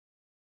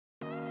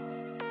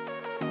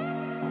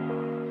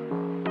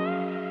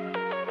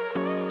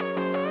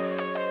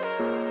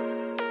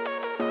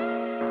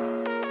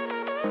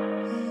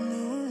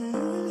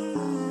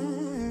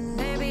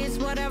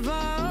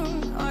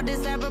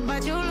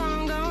but you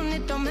long gone,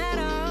 it don't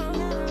matter.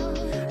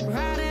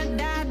 Ride or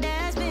die,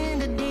 that's been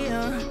the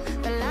deal.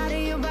 The light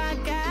of your back,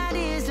 I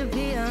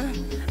disappear.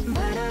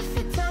 But if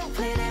you don't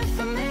play that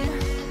for me,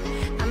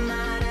 I'm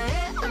out of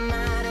it, I'm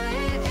out of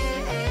it.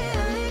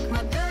 I lick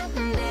my cup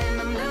and then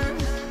I'm done.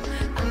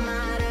 I'm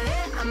out of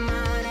it, I'm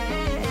out of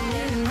it. And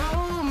there's no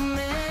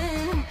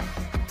man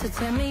to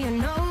tell me you're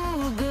no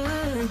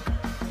good.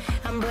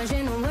 I'm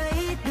brushing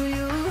away, do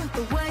you,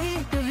 the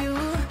weight of you,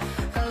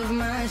 of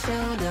my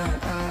shoulder.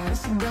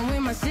 So done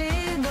with my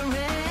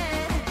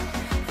cigarette,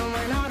 and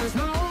when all the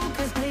smoke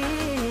is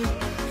clear,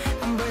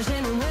 I'm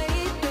brushing away,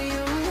 do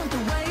you, the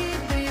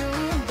weight of you,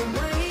 the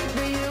weight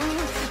of you.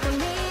 Don't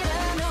need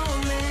a no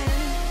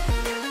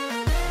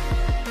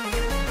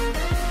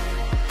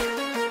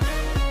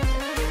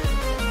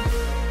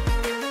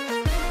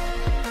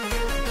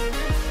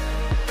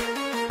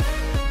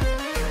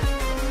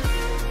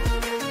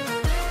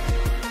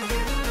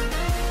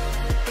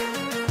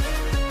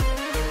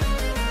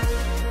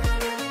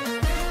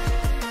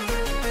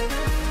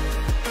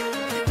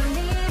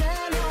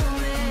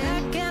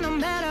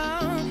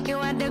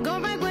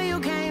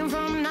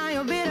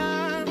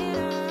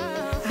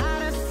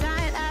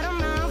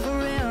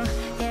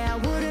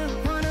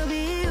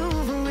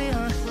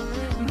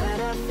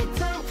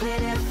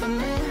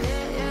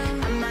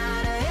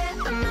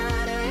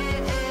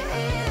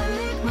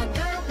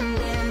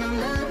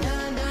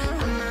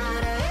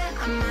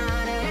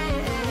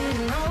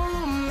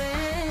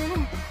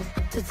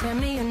tell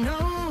me you're no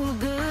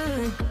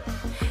good.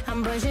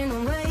 I'm brushing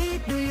away,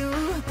 do you,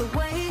 the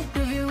weight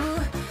of you,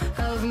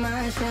 of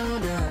my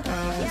shoulder.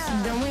 So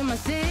done with my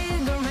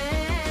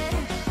cigarette,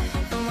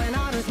 and when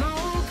all the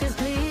smoke is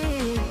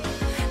clear,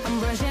 I'm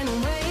brushing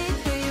away,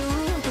 do you,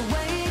 the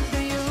weight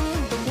of you,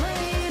 the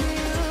weight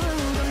of you.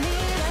 Don't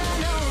need a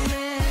no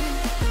man.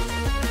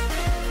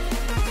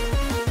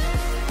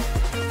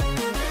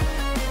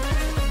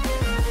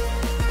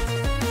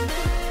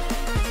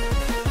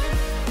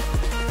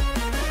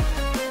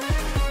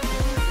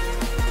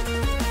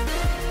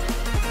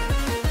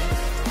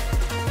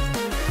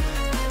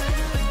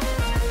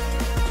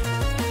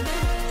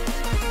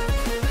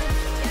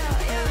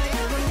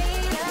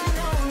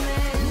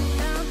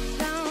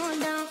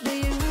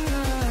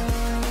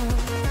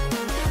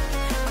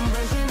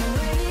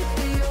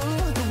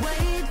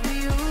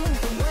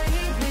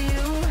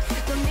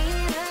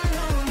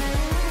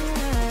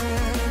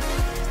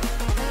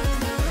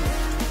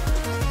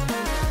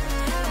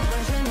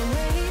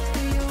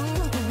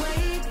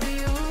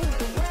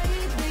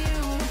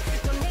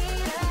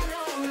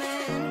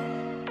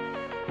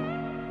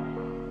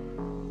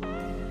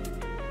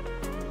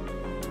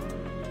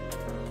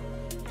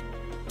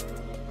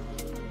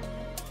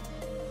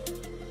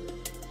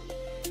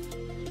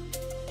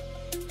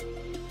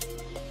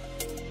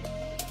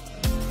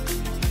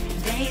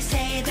 They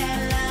say that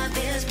love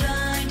is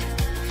blind,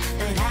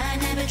 but I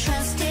never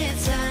trusted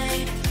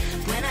sight.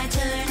 When I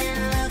turn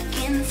and look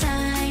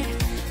inside,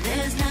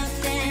 there's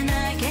nothing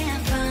I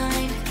can't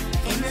find.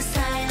 In the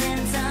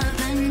silence of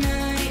the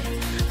night,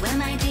 when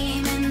my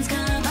demons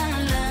come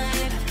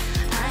alive,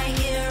 I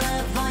hear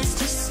a voice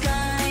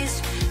disguised,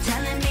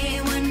 telling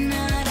me we're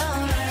not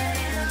alright.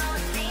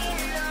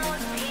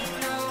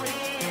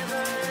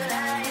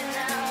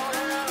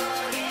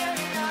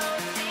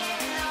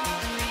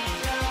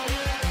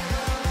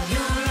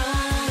 You're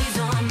always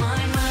on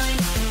my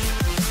mind.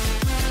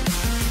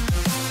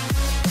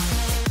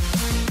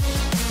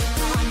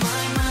 On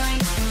my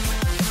mind.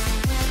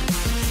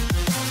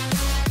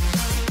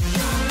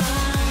 You're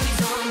always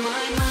on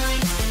my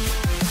mind.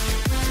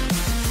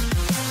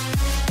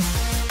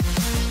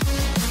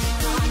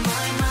 On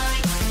my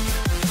mind.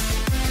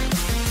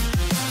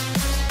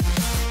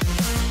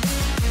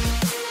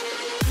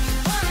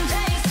 One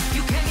taste,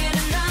 you can't get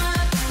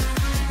enough.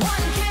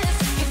 One kiss,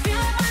 you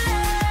feel my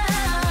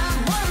love.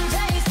 One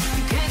taste,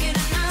 you can't get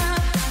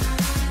enough.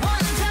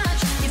 One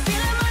touch, you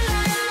feel my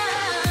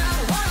love.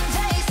 One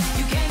taste,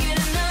 you can't get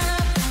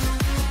enough.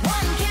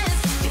 One kiss,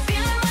 you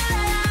feel my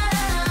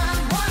love.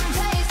 One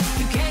taste,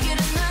 you can't get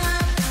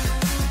enough.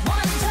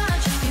 One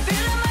touch, you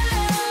feel my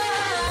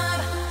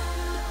love.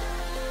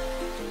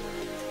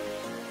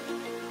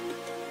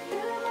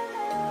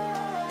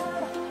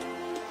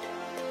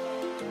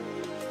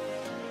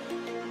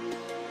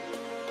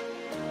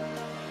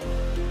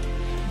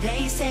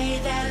 They say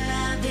that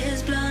love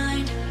is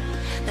blind,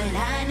 but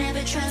I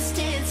never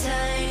trusted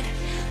sight.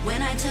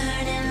 When I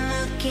turn and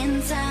look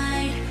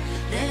inside,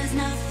 there's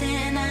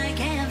nothing I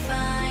can't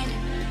find.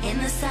 In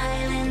the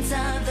silence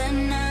of the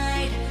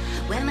night,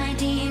 when my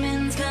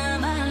demons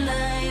come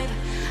alive,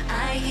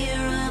 I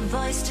hear a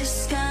voice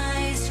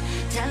disguised,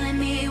 telling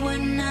me we're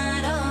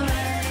not alright.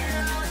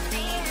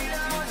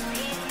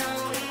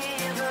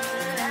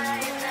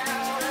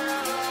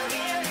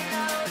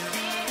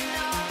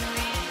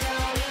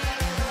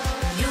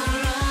 You're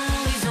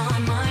always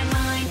on my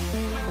mind.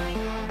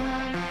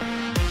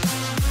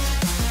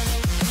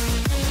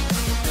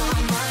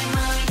 On my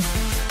mind.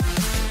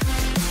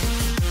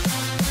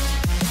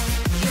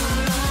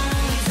 You're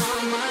always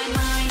on my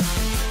mind.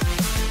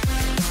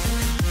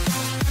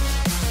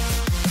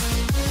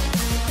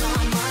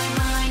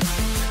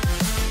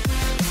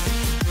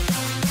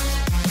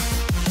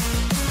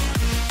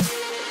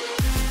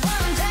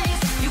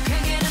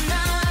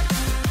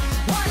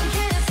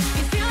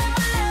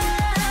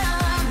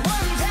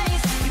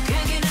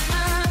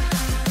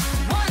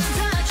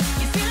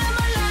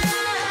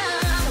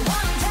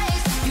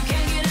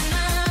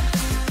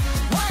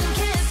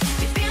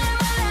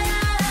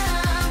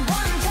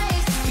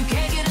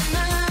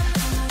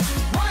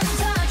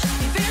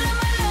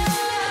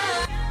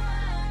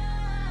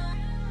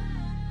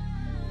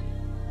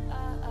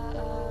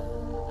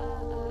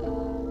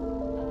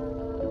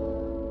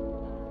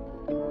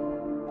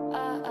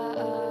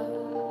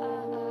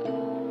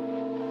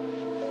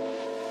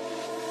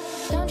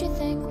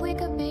 think we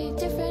could be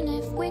different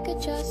if we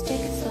could just take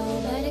it slow,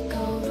 let it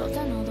go, roll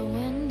down all the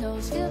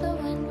windows, feel the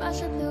wind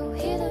rushing through,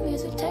 hear the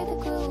music, take the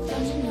groove.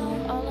 Don't you know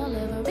all I'll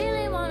ever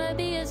really wanna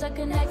be is a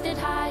connected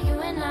high, you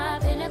and I,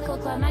 pinnacle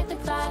climactic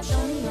vibe.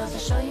 Show me yours, I'll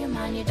show you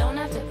mine, you don't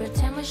have to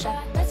pretend we're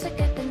shy. Let's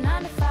forget the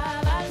 9 to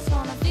 5, I just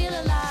wanna feel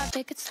alive.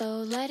 Take it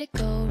slow, let it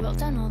go, roll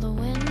down all the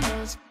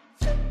windows.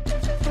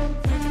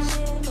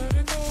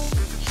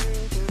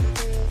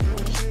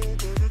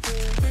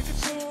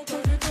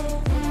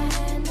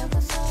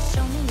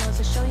 Show me yours,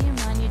 I'll show you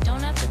mine, you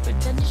don't have to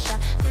pretend you're shy.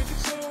 Take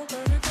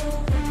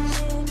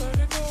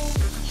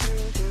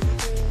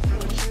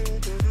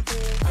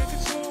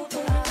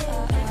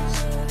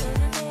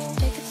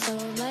it slow,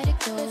 let it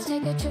go, let's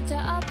take a trip to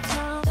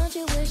uptown. Don't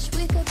you wish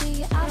we could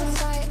be out of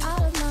sight,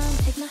 out of mind?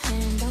 Take my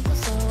hand, don't go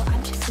slow,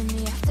 I'm chasing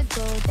the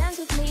afterglow. Dance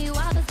with me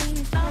while the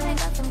beat finally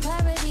got some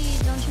clarity.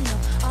 Don't you know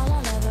all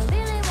I'll ever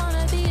really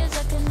wanna be is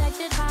a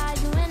connected high,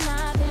 you and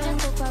I,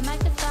 pinnacle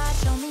climactic vibe.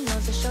 Show me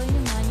yours, I'll show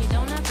you mine, you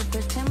don't have to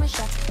pretend we're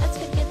shy. Let's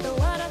forget the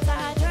world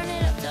outside, turn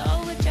it up to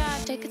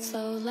overdrive. Take it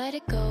slow, let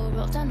it go,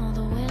 roll down all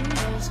the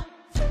windows.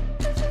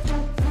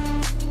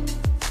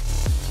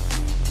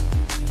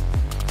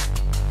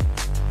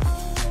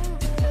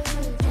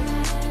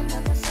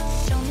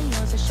 Show me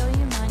yours, I'll show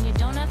you mine, you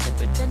don't have to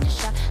pretend you're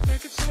shy.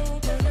 Take it slow,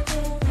 let it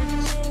go, take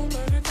it slow,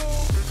 let it go.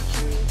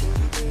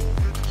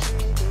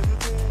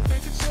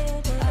 Take it slow,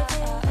 let it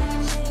go,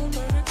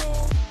 let it go.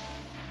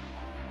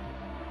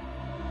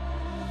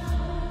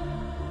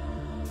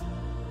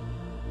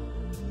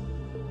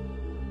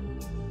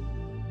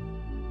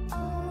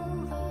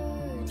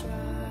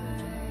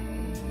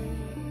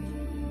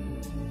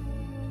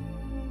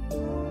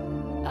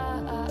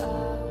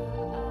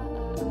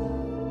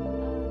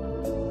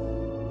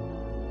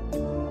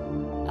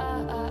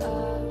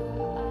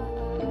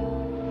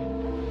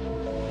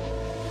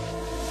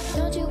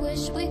 Don't you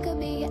wish we could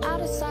be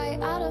out of sight,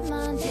 out of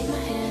mind? Take my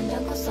hand,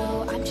 don't go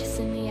slow, I'm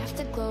chasing the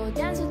afterglow.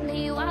 Dance with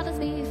me while the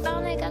beat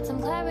finally got some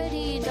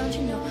clarity. Don't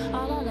you know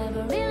all I'll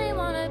ever really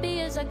wanna be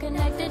is a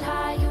connected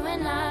high, you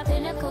and I,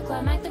 pinnacle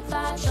climactic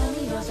vibe. Show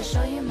me yours, I'll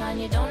show you mine,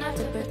 you don't have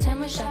to pretend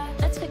we're shy.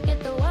 Let's forget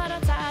the world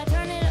outside,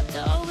 turn it up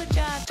to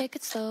overdrive. Take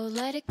it slow,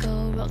 let it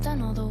go, roll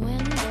down all the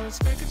windows.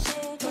 Take it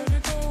slow, let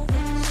it go,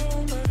 take it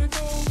slow, let it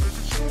go.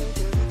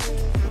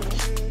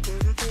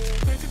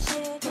 Take it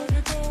slow, let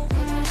it go.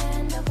 Take my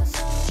hand, don't go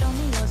slow. Show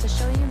me yours, I'll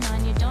show you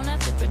mine, you don't have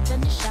to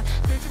pretend you're shy.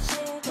 Take it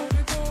slow, let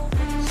it go,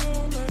 take it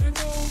slow, let it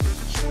go.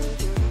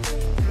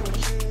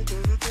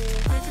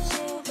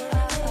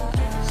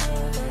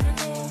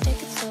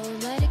 Take it slow,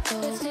 let it go.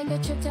 Let's take a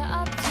trip to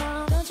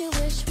uptown. Don't you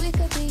wish we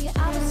could be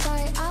out of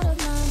sight, out of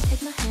mind?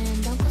 Take my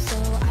hand, don't go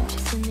slow, I'm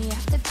chasing the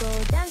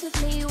afterglow. Dance with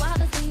me while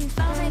the beat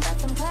finally got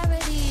some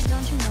clarity.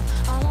 Don't you know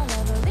all I'll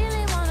ever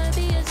really wanna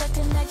be is a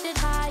connected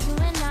high, you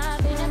and I,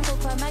 pinnacle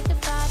climactic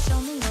vibe. Show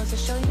me yours, I'll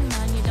show you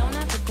mine, you don't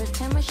have to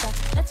pretend we're shy.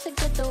 Let's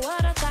forget the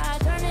world outside,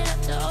 turn it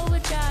up to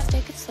overdrive.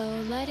 Take it slow,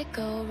 let it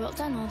go, roll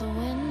down all the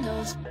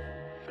windows.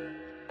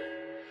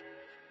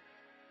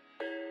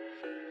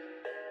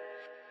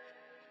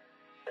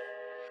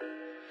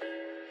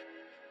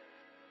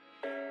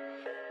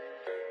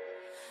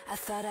 I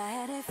thought I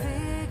had it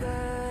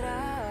figured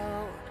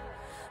out,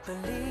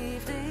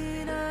 believed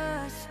in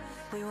us,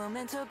 we were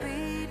meant to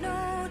be,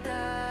 no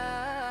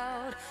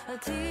doubt. A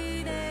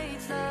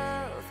teenage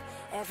love,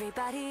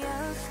 everybody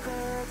else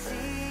could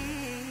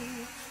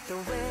see the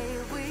way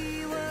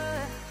we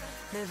were,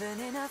 living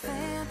in a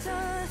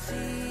fantasy.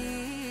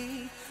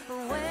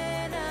 But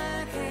when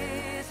I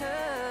kiss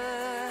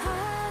her,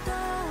 I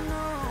don't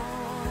know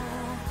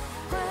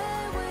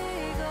where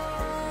we're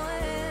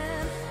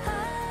going, I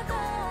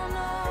don't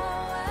know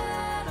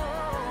at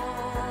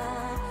all.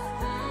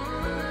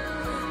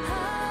 I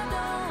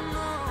don't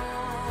know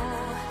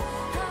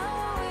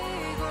how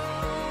we're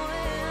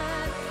growing,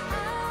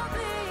 I'll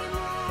be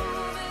moving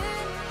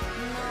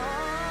on,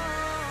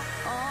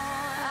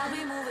 I'll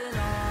be moving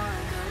on.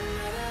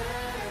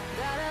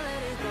 Gotta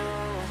let it go,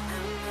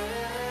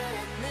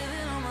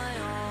 living on my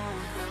own.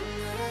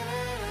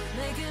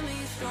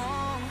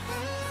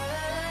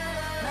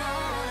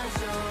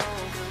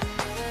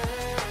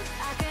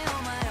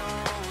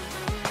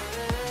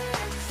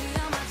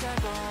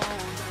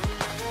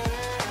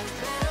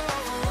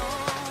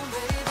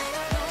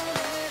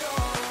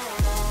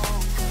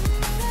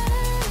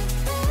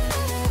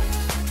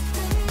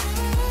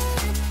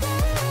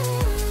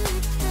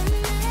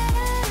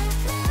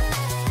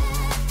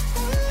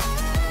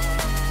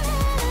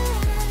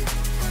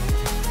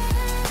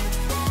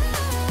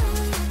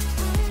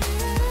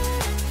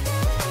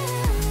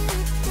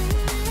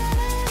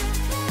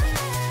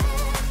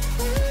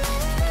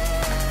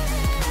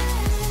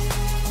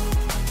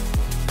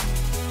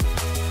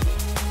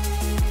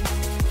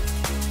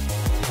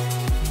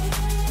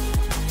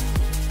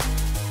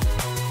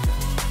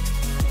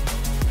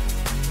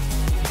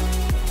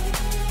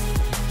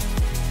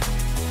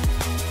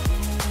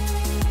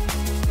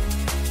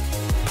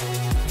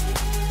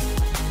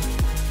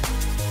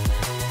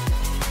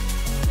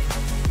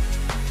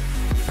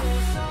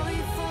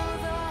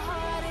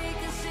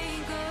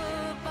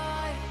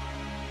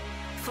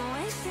 for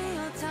wasting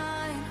your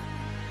time,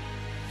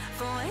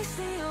 for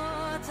wasting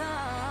your time.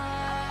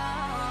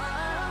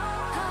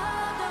 I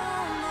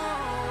don't know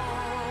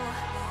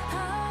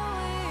how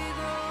we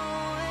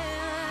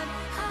growing,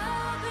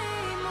 I'll be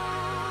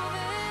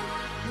moving,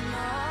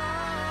 no,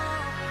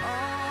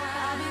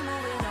 I'll be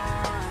moving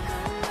on.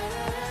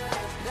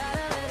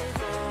 Gotta let it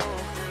go,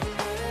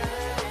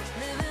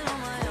 living on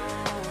my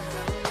own,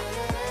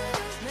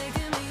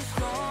 making me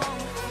strong.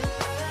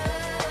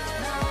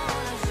 Now I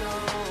wanna show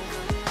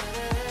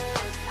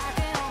I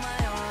can hold my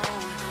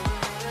own.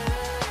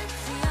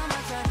 See how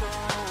much I've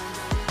grown.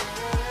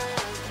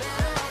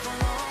 Better off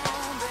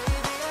alone,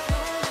 baby.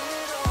 Don't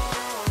live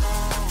all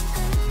alone.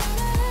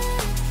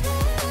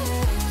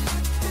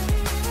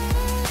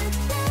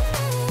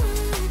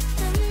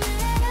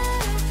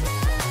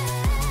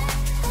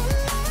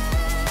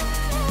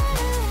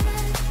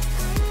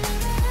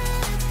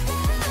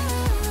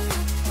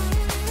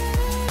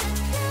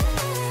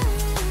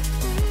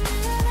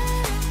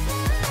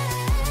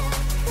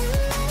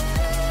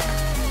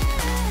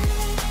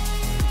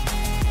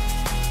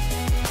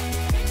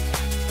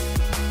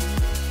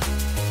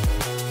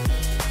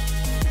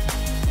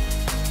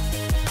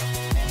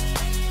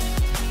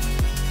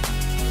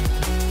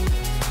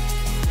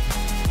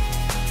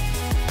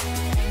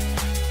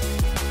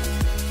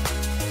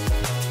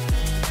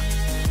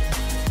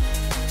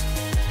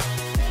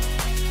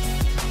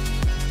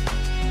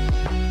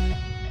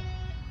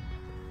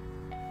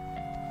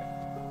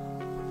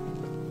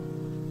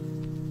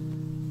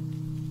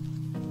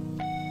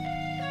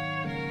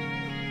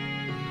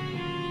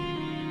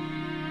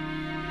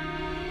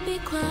 Be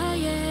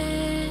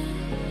quiet.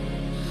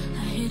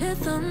 I hear the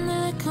thunder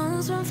that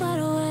comes from far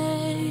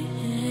away.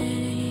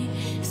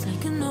 It's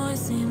like a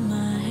noise in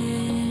my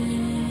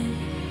head.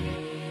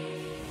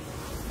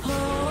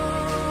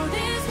 Oh,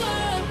 this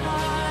world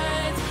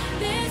heart,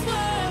 this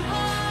world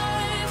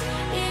heart,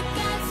 it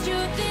cuts you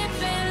deep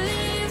and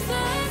leaves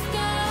the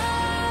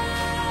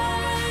sky.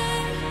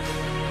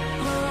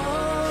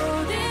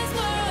 Oh, this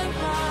world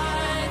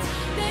heart,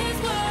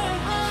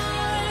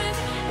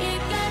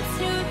 it cuts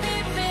you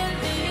deep and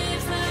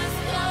leaves the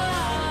sky.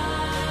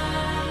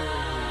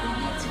 We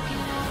need to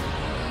get up,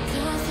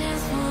 'cause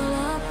things fall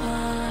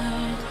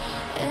apart,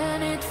 and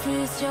it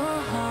frees your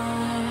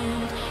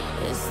heart.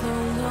 It's no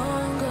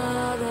longer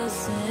the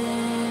same.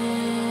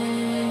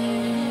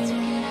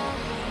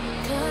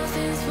 'Cause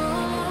things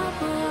fall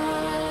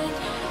apart,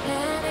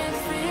 and it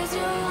frees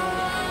your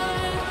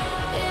heart.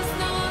 It's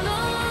no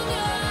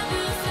longer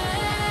the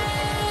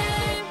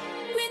same.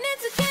 We need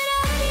to get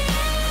up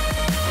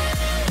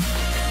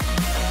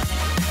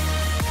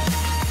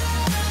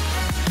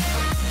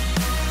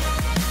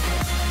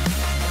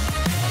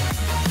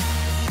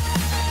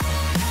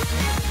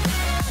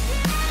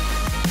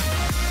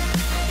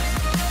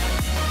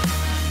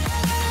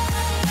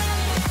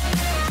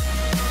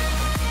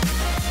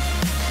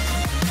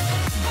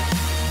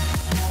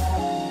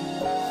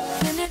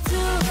We need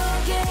to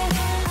get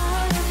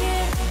out of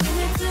here. We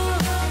need to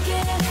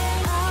get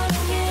out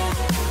of here.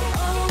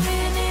 All we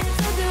need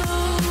to do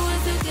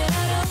is to get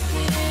out of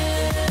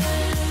here.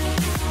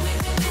 We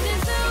need to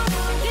get out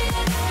of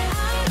here.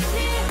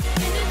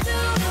 We need to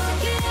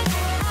get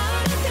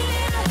out of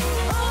here.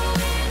 All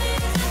we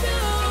need to do,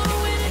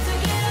 we need to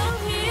get out of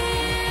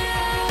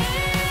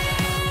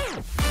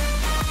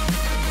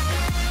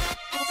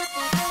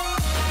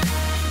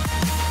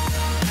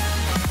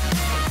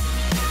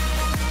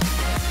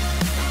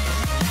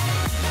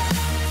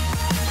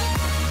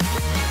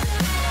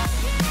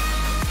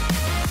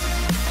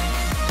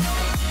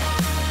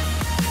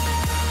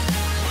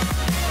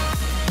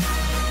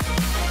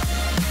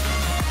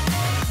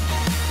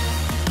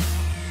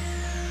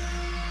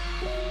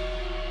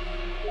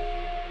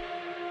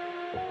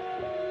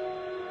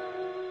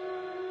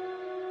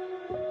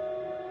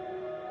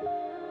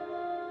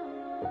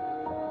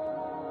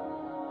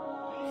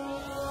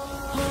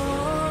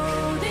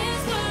Oh,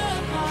 this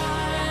world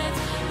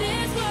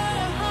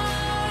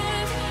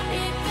heart,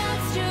 it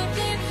cuts you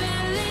deep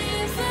and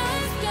leaves the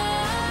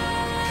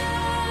sky.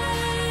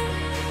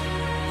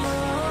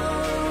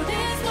 Oh,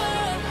 this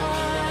world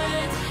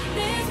heart,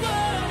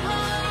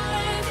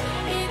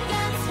 it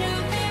cuts you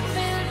deep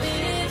and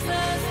leaves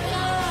the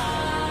sky.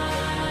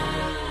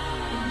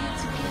 We need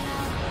to get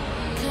up,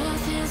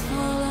 'cause things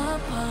fall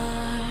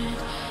apart,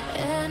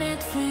 and it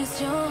frees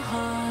your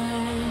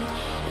heart.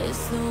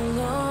 It's no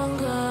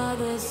longer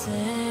the same.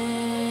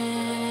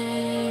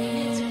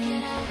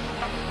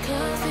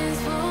 'Cause things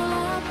fall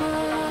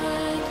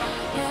apart,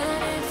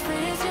 and it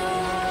frees your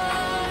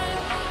heart.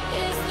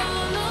 It's no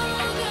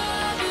longer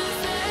the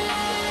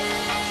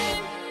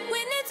same. We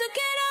need to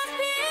get up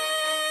here.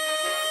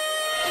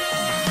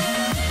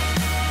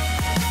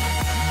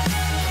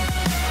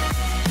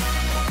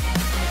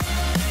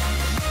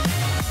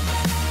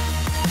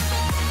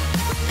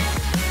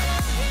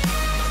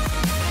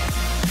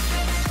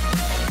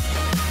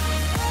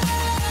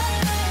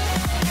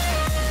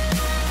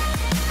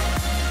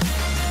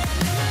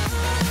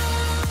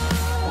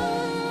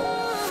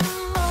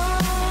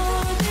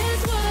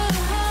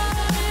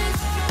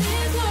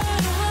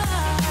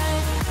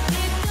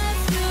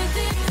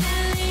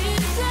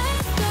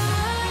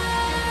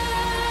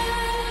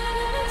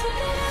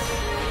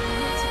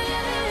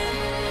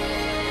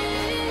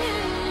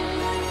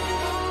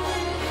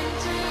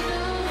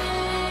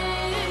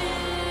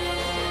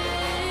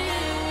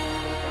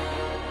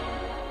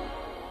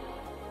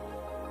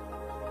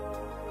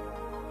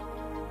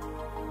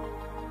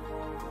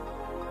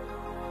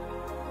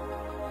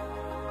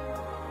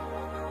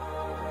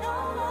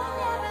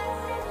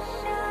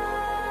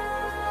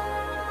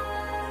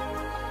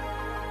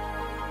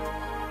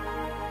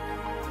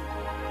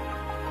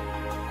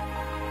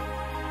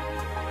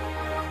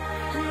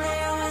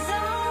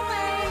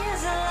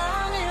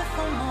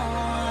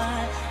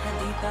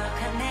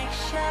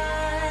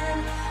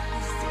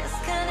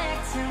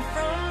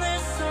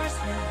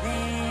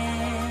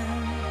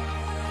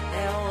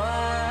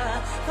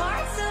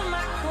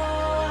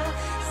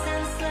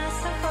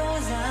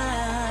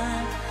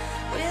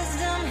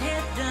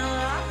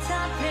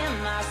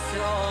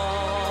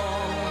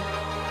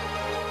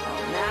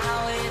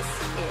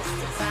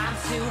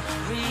 to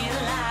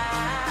realign,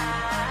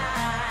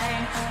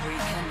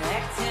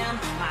 reconnecting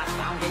my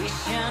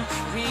foundation,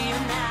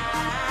 reunite.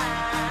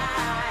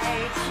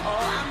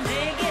 Oh, I'm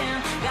digging,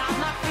 got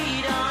my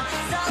feet on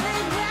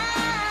solid ground.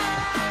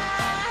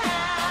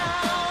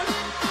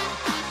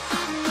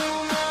 No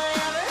more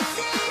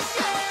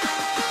levitation.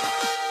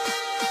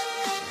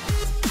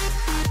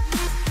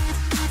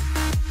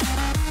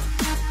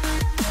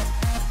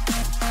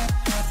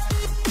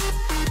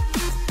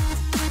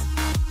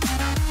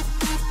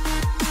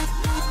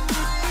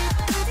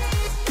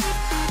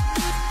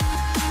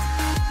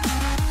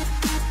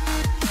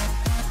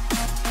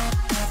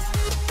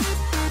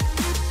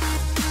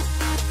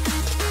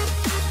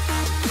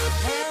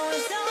 There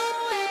was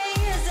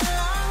always a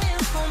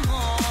longing for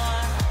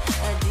more,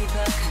 a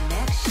deeper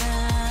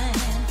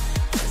connection.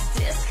 Was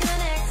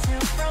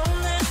disconnected from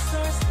the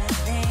source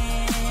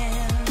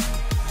within.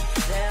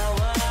 There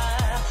were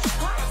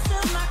parts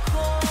of my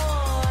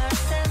core,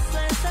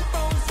 senseless and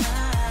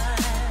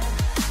frozen.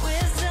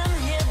 Wisdom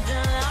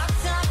hidden,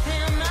 locked up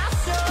in my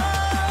soul.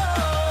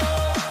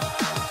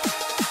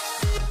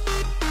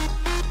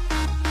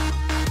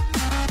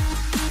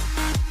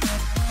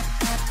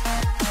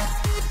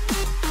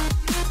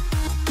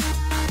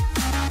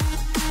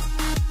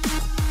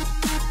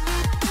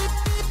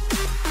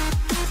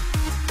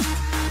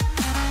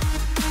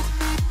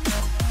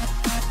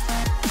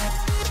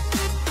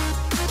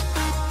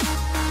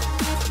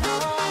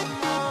 No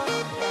more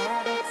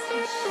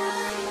levitation.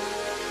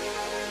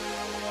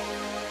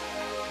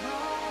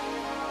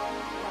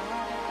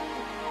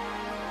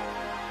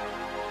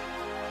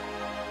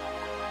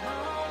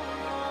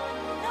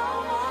 No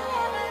more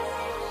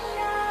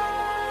levitation.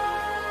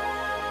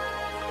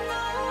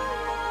 No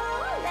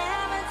more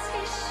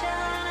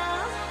levitation.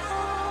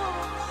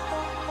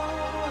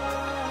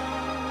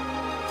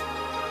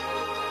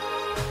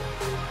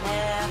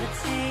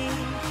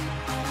 Levitate.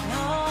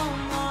 No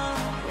more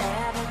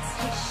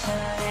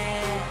levitation.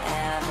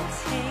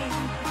 Levitate.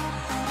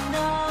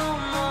 No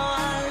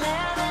more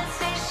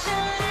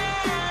levitation.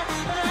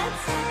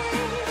 Levitate.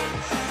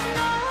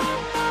 No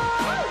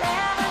more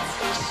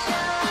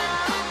levitation.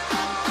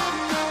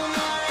 No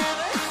more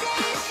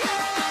levitation.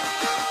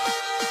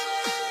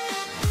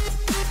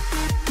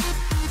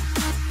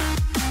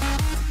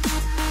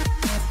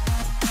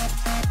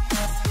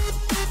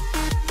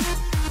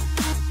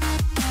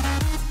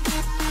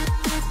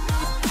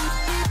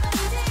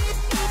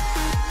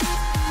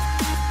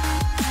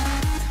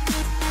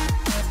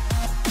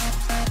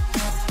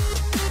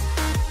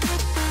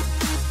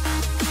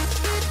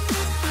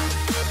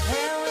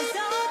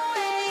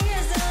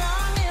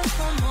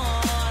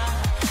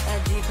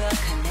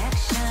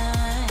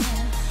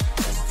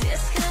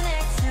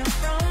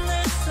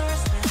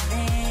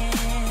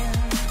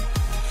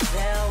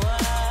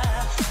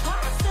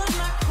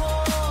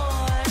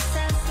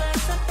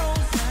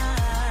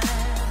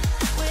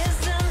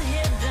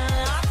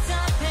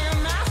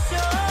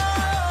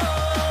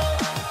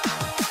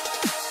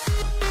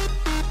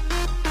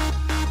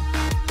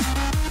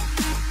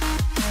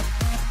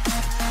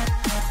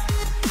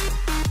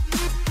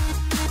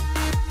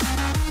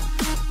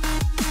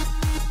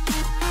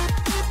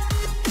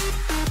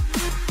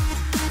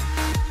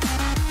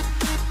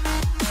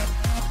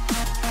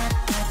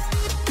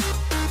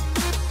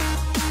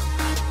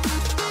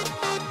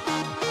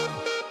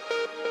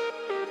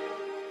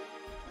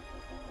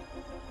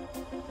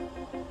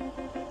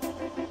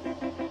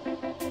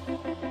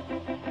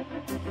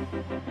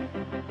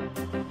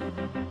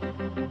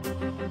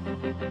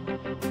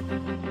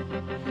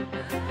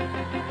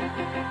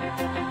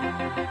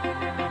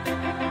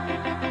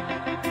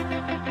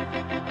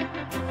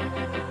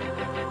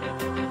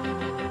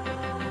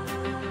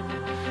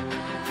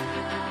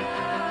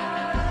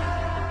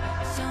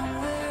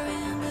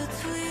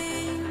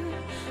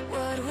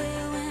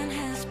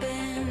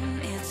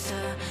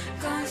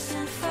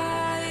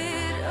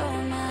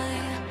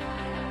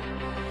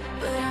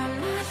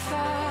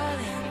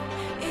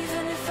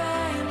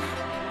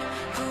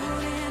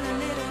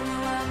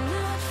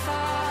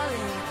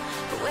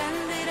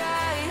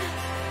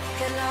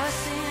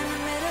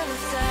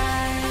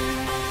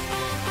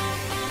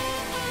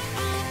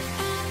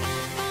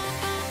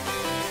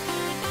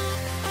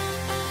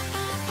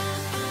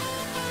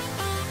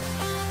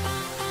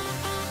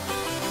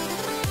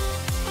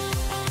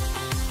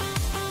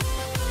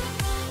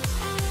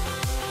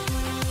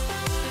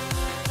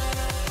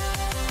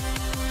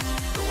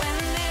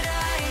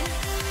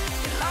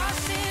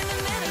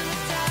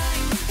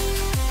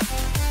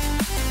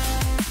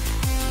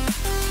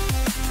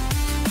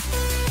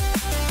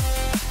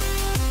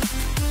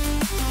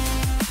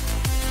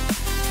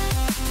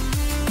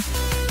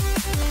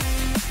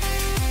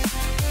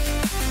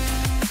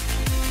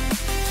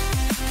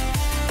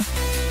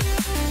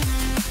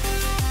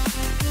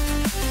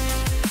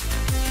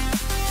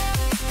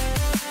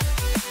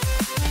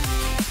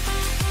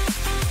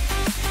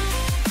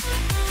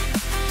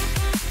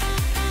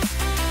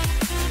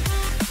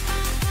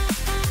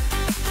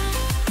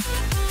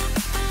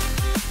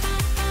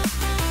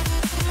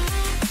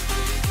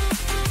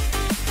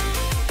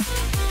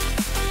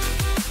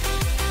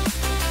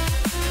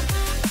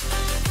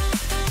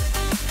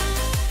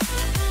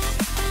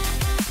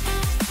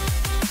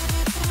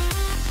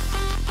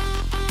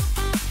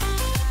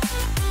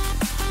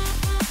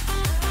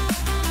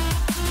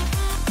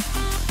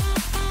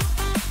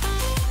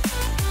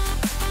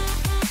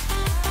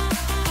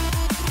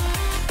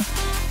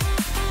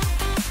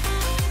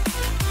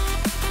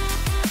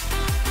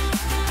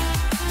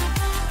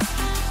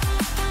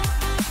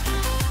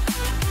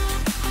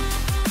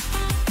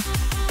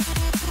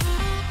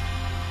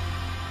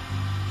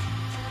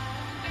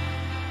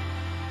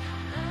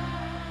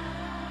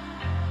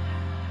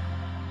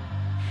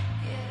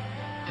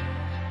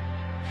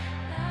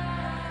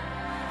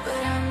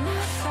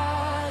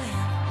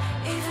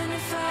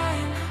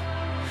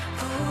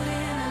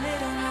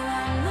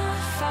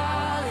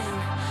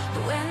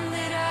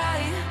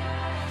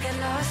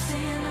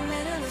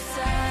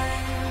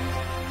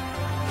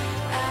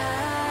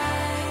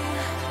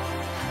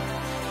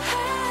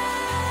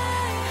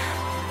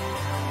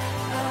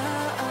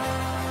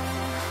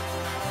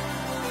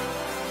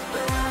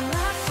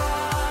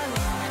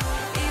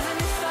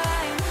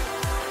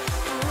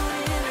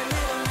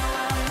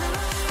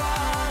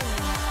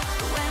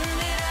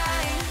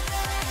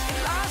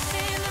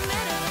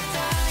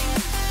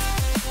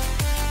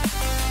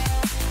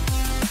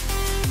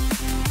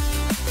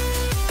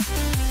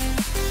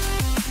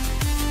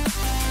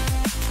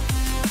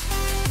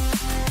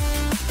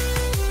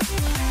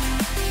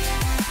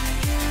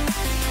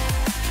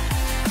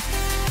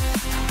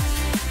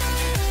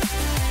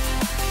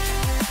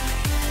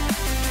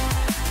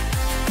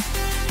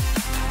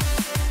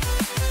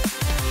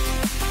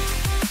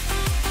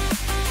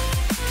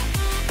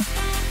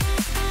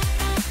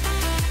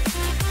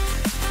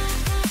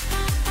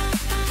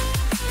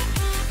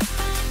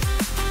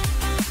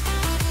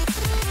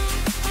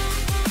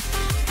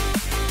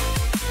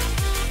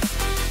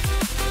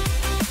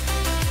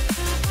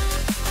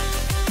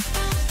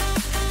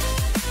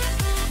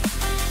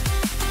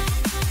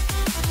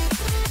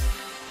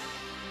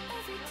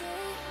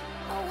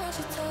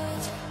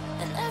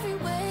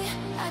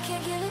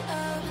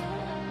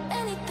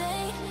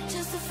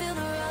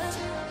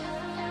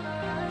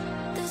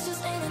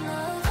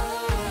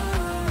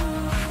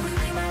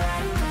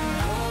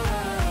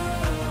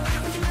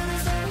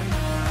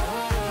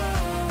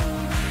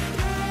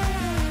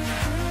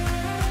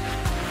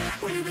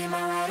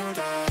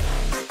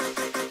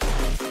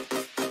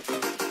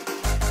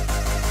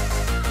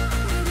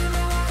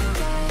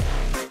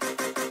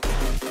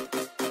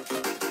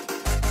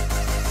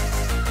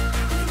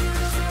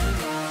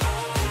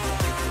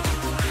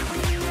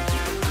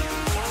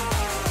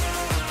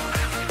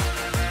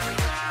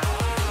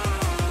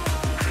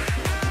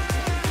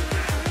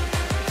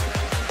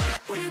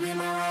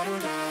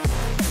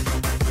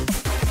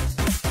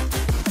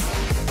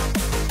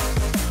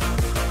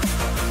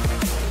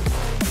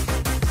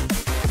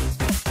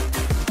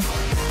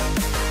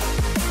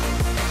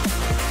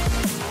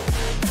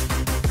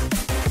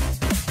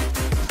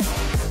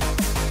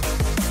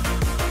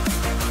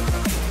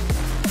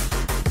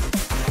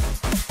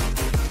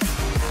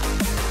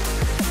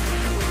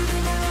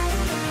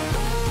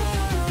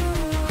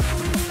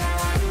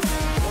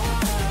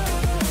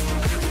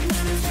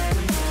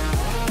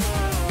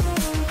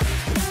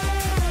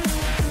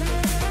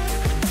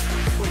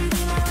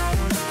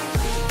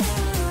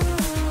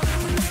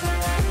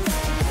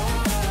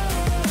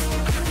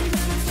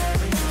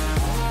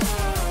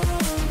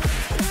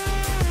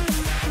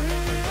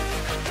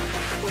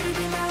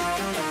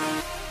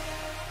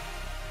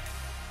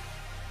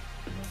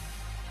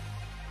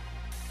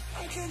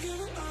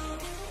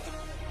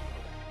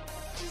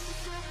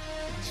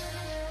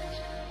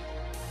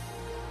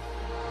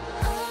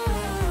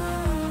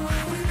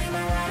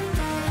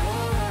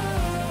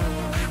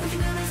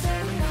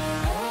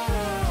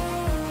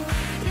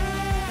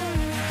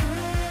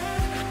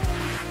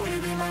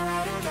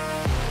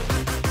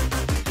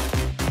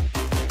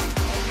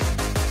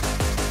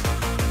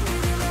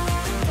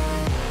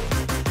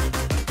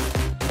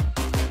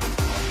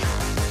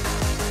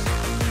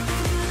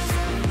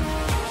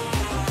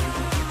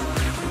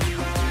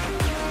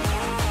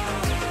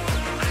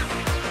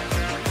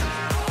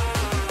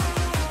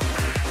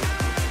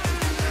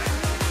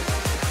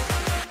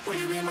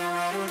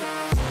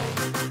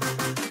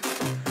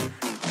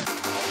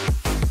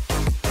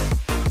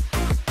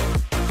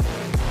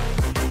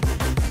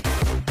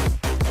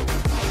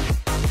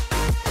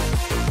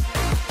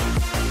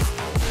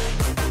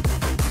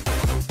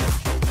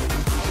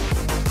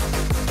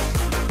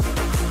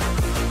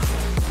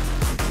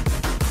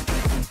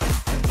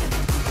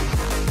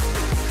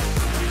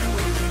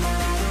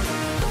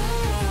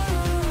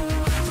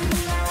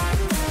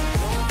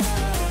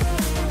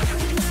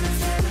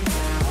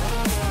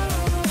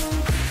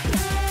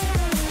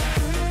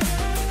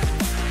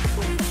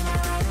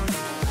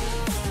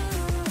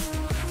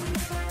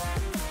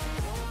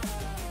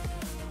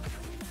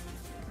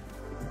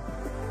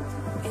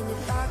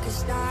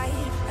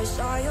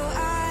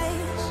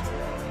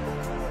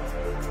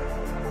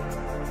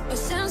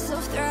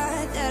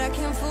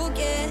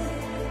 forget.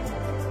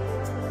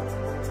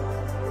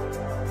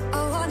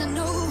 I wanna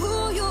know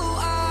who you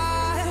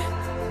are.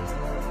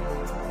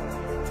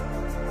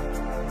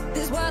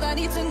 This is what I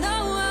need to know.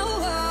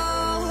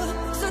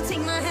 So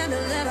take my hand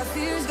and let our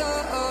fears go.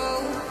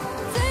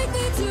 Take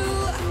me to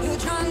your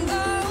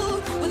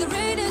jungle, where the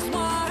rain is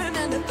warm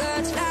and the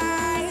birds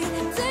fly.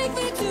 Take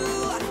me to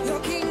your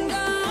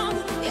kingdom.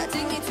 Yeah,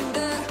 take me to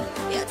the,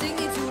 yeah, take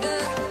me to the.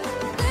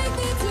 Take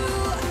me to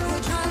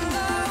your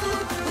jungle,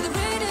 where the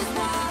rain is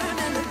warm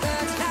and the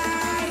birds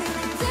fly.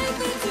 Take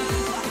me to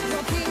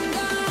your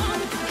kingdom.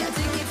 Yeah,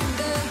 take me to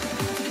the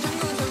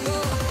jungle,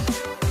 jungle.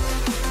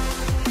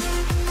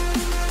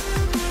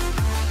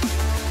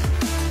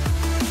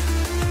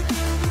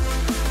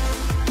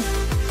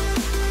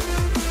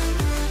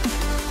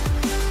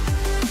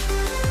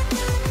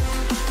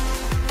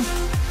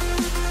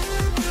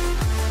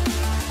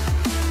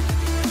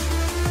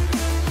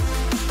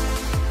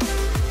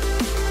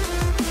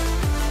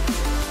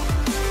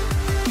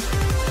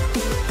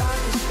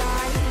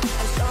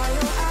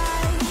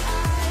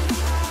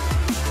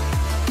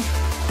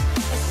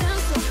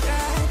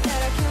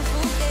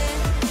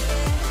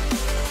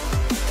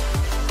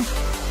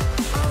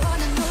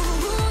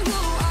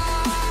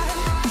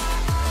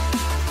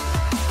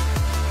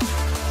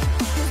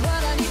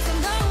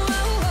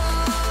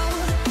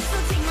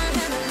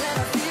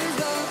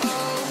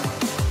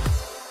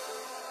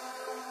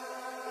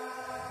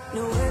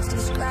 No words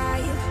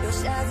describe your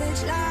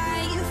savage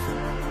life.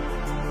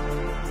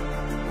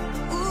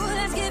 Ooh,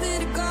 let's give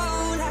it a go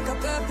like our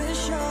purpose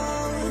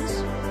shows.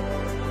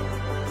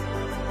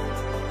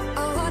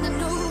 I wanna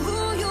know who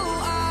you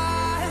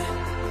are.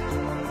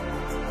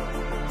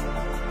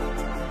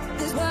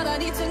 This is what I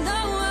need to know.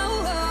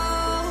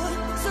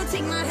 So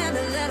take my hand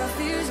and let our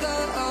fears go.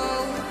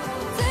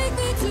 Take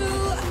me to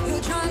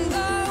your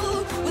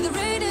jungle, where the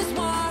rain is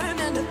warm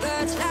and the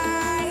birds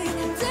fly.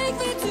 Take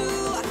me to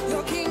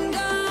your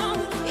kingdom.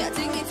 Yeah,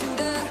 take me to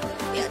the,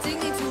 yeah, take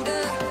me to the.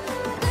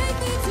 Take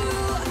me to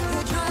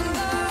your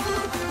jungle,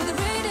 where the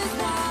rain is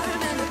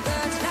warm and the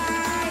birds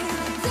fly.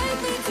 Take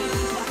me to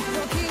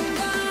your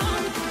kingdom.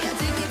 Yeah,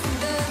 take me to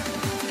the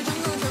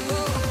jungle,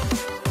 jungle.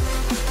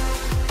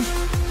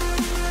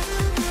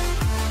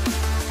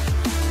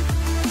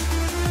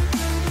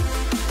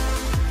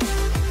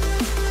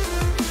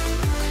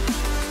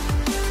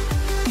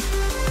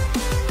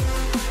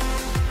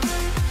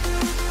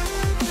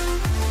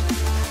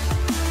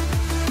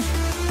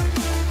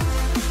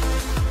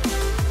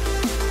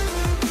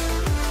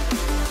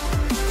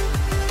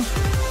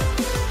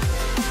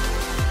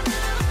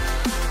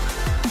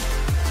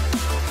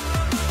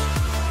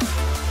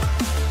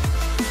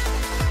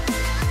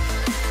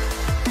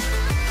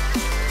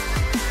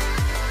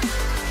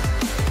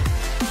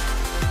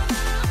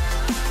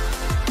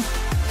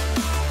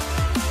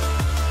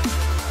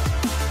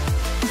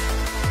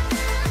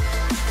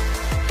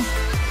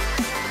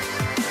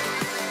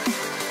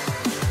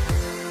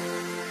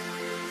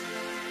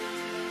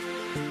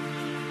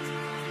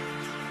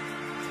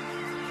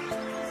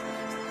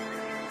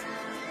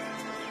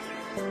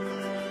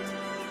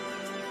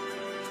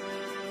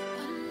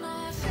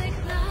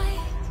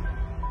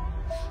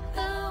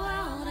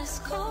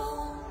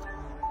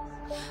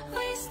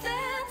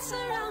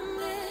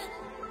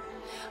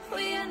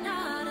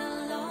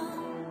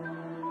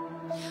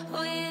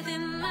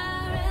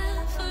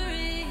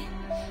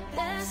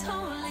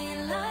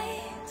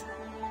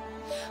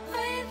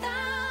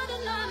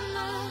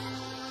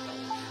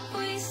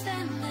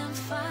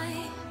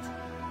 fight.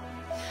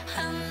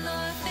 I'm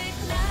North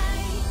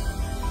Ignite,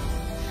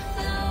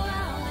 the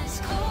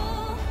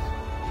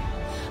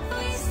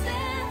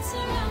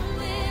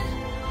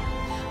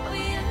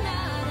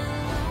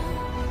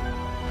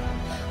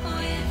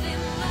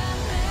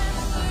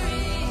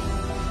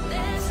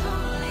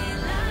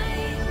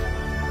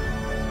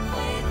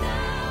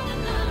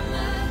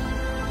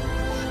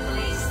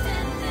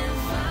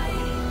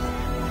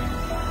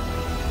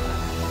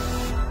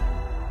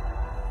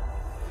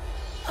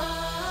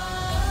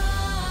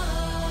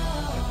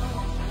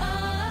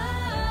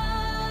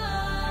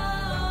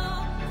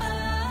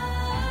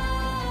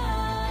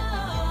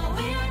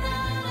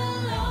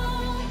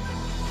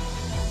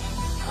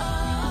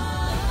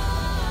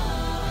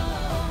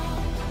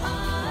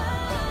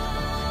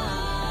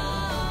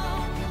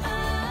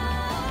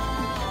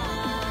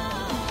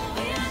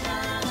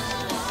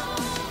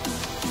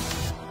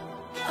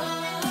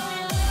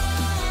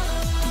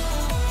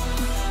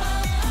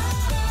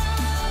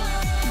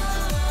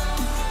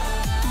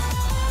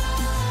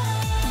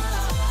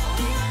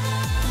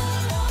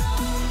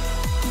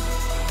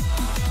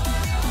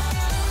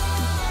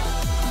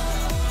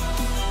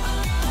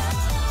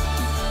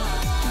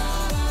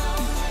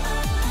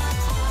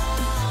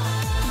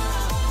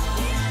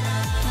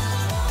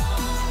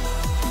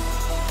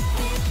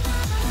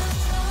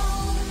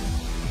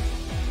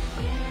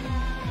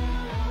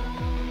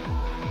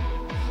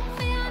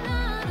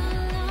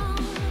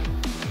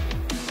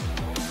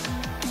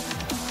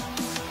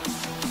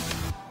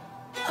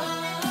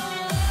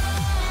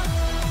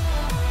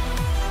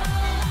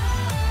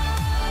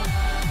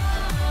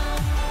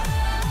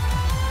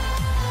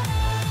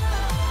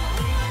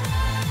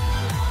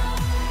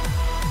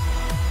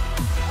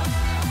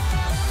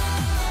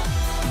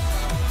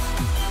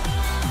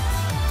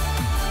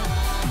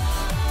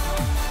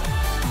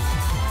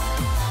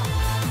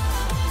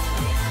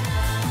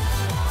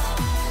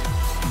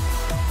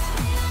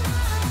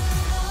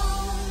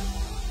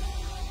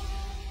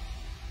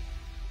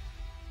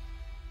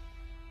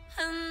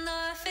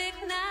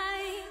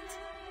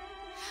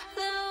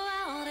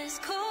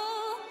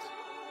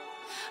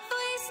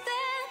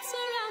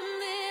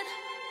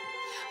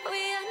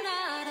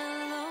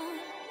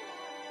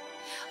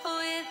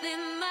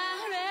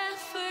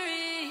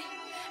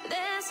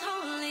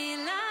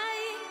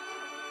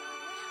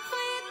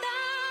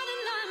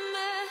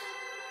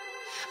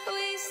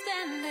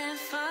that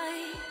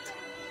fight.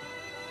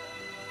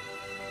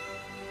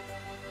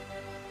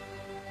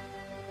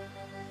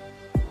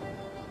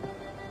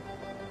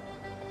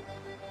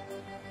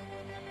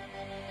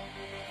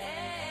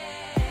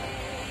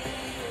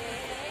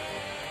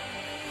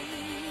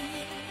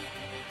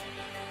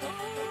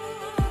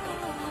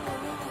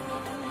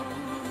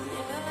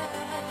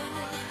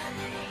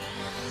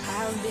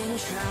 I've been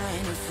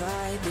trying to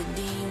fight the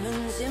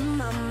demons in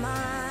my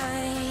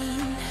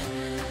mind.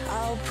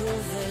 I'll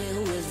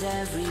prevail with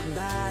every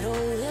battle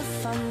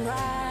if I'm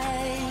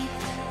right.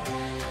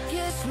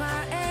 Guess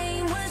my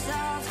aim was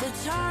off,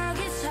 the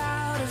target's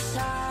out of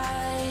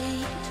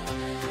sight.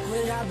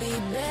 Would I be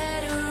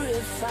better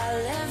if I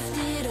left